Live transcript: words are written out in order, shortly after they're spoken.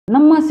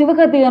நம்ம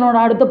சிவகார்த்திகேயனோட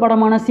அடுத்த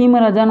படமான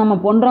சீமராஜா நம்ம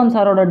பொன்ராம்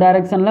சாரோட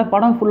டைரக்ஷன்ல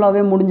படம்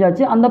ஃபுல்லாவே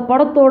முடிஞ்சாச்சு. அந்த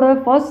படத்தோட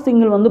ஃபர்ஸ்ட்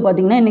சிங்கிள் வந்து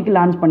பாத்தீங்கன்னா இன்னைக்கு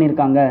லான்ச்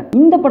பண்ணிருக்காங்க.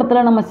 இந்த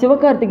படத்துல நம்ம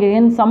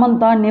சிவகார்த்திகேயன்,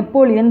 சமந்தா,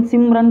 நெப்போலியன்,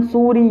 சிம்ரன்,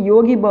 சூரி,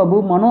 யோகி பாபு,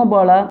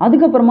 மனோபாலா,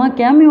 அதுக்கப்புறமா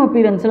கேமியோ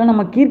அப்பியரன்ஸ்ல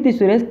நம்ம கீர்த்தி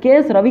சுரேஷ்,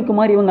 கேஎஸ்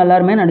ரவிக்குமார் இவங்க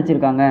எல்லாருமே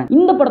நடிச்சிருக்காங்க.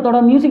 இந்த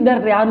படத்தோட மியூசிக்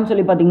டைரக்டர் யாருன்னு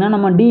சொல்லி பாத்தீங்கன்னா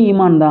நம்ம டி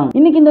இமான் தான்.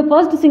 இன்னைக்கு இந்த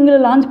ஃபர்ஸ்ட் சிங்கிள்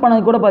லான்ச்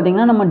பண்ணது கூட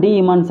பாத்தீங்கன்னா நம்ம டி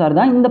இமான் சார்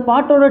தான். இந்த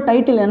பாட்டோட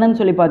டைட்டில் என்னன்னு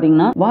சொல்லி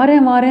பாத்தீங்கன்னா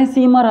வாரேன் வாரேன்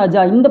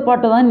சீமராஜா. இந்த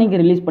பாட்டை தான்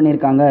இன்னைக்கு ரிலீஸ்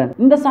பண்ணிருக்காங்க.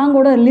 இந்த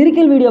சாங்கோட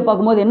லிரிக்கல் வீடியோ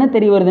பார்க்கும்போது என்ன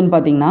தெரிய வருதுன்னு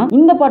பாத்தீங்கன்னா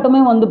இந்த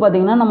பாட்டுமே வந்து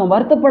பாத்தீங்கன்னா நம்ம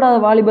வருத்தப்படாத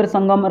வாலிபர்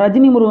சங்கம்,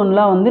 ரஜினி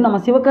முருகன்லாம் வந்து நம்ம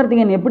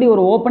சிவகார்த்திகேயன் எப்படி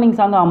ஒரு ஓப்பனிங்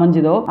சாங்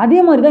அமைஞ்சதோ அதே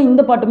மாதிரி தான்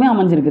இந்த பாட்டுமே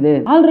அமைஞ்சிருக்குது.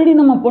 ஆல்ரெடி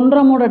நம்ம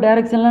பொன்ராமோட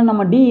டைரக்ஷன்ல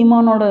நம்ம டி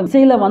இமானோட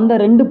இசையில வந்த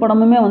 2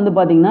 படமுமே வந்து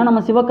பாத்தீங்கன்னா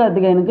நம்ம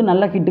சிவகார்த்திகேயனுக்கு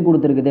நல்ல ஹிட்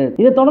கொடுத்திருக்குது.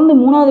 இதை தொடர்ந்து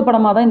 3வது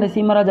படமா தான் இந்த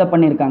சீமராஜா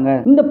பண்ணிருக்காங்க.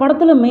 இந்த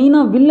படத்துல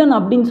மெயினா வில்லன்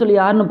அப்படின்னு சொல்லி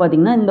யாருன்னு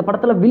பாத்தீங்கன்னா இந்த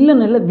படத்துல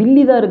வில்லன் இல்ல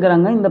வில்லி தான்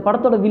இருக்காங்க. இந்த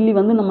படத்தோட வில்லி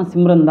வந்து நம்ம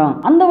சிம்ரன் தான்.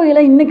 அந்த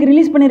வகையில இன்னைக்கு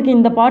ரிலீஸ் பண்ணிருக்க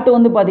இந்த பாட்டு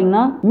வந்து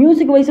பாத்தீங்கன்னா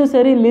மியூசிக் வைஸும்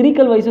சரி,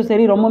 லிரிக்கல் வைஸும்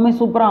சரி ரொம்பவே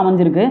சூப்பரா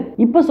அமைஞ்சிருக்கு.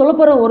 இப்ப சொல்ல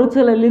போற ஒரு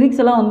சில லிரிக்ஸ்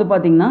எல்லாம் வந்து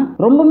பாத்தீங்கன்னா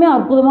ரொம்பவே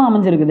அற்புதமா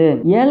அமைஞ்சிருக்குது.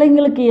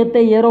 ஏழைங்களுக்கு ஏத்த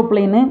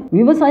ஏரோப்ளைன்,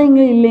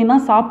 விவசாயிங்க இல்லைன்னா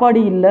சாப்பாடு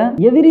இல்ல,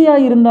 எதிரியா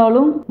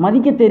இருந்தாலும்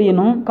மதிக்க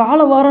தெரியணும்,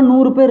 காலவாரம்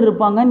 100 பேர்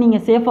இருப்பாங்க, நீங்க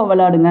சேஃபா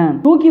விளையாடுங்க,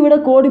 தூக்கி விட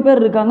கோடி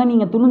பேர் இருக்காங்க,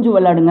 நீங்க துணிஞ்சு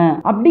விளையாடுங்க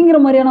அப்படிங்கிற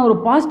மாதிரியான ஒரு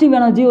பாசிட்டிவ்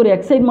எனர்ஜி, ஒரு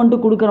எக்ஸைட்மெண்ட்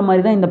கொடுக்குற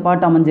மாதிரி தான் இந்த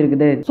பாட்டு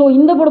அமைஞ்சிருக்குது. சோ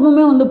இந்த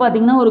படமுமே வந்து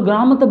பாத்தீங்கன்னா ஒரு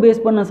கிராமத்தை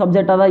பேஸ் பண்ண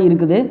சப்ஜெக்டா தான்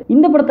இருக்குது.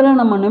 இந்த படத்துல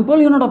நம்ம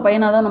நெப்போலியனோட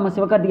பையனா தான் நம்ம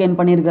சிவகார்த்திகேயன்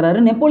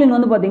பண்ணியிருக்காரு. நெப்போலியன்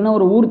வந்து பாத்தீங்கன்னா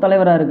ஒரு ஊர்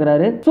தலைவரா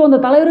இருக்கிறாரு. சோ அந்த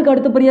தலைவருக்கு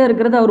அடுத்தபடியா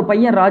இருக்கிறது அவர்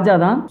பையன் ராஜா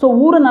தான். சோ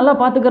ஊரை நல்லா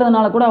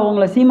பாத்துக்கிறதுனால கூட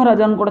அவங்கள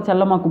சீமராஜான்னு கூட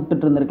செல்லமா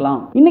கூப்பிட்டு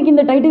இருந்திருக்கலாம். இன்னைக்கு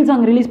இந்த டைட்டில்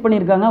சாங் ரிலீஸ்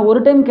பண்ணிருக்காங்க.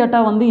 ஒரு டைம்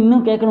கேட்டா வந்து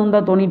இன்னும் கேட்கணும்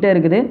தான் தோணிட்டே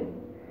இருக்குது.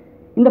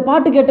 இந்த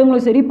பாட்டு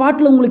கேட்டவங்களும் சரி,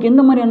 பாட்டில் உங்களுக்கு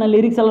எந்த மாதிரியான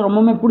லிரிக்ஸ் எல்லாம்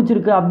ரொம்பவே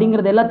பிடிச்சிருக்கு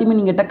அப்படிங்கிறது எல்லாத்தையுமே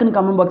நீங்க டக்குன்னு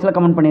கமெண்ட் பாக்ஸ்ல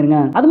கமெண்ட் பண்ணிருங்க.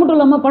 அது மட்டும்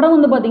இல்லாம படம்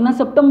வந்து பாத்தீங்கன்னா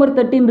செப்டம்பர்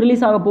 13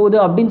 ரிலீஸ் ஆக போகுது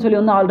அப்படின்னு சொல்லி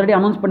வந்து ஆல்ரெடி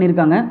அனௌன்ஸ்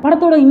பண்ணிருக்காங்க.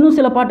 படத்தோட இன்னும்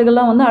சில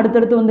பாட்டுகள்லாம் வந்து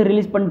அடுத்தடுத்து வந்து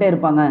ரிலீஸ் பண்ணிட்டே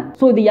இருப்பாங்க.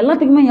 சோ இது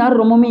எல்லாத்துக்குமே யார்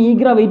ரொம்பவே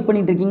ஈகரா வெயிட்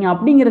பண்ணிட்டு இருக்கீங்க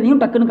அப்படிங்கிறதையும்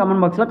டக்குன்னு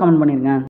கமெண்ட் பாக்ஸ்ல கமெண்ட் பண்ணிருங்க.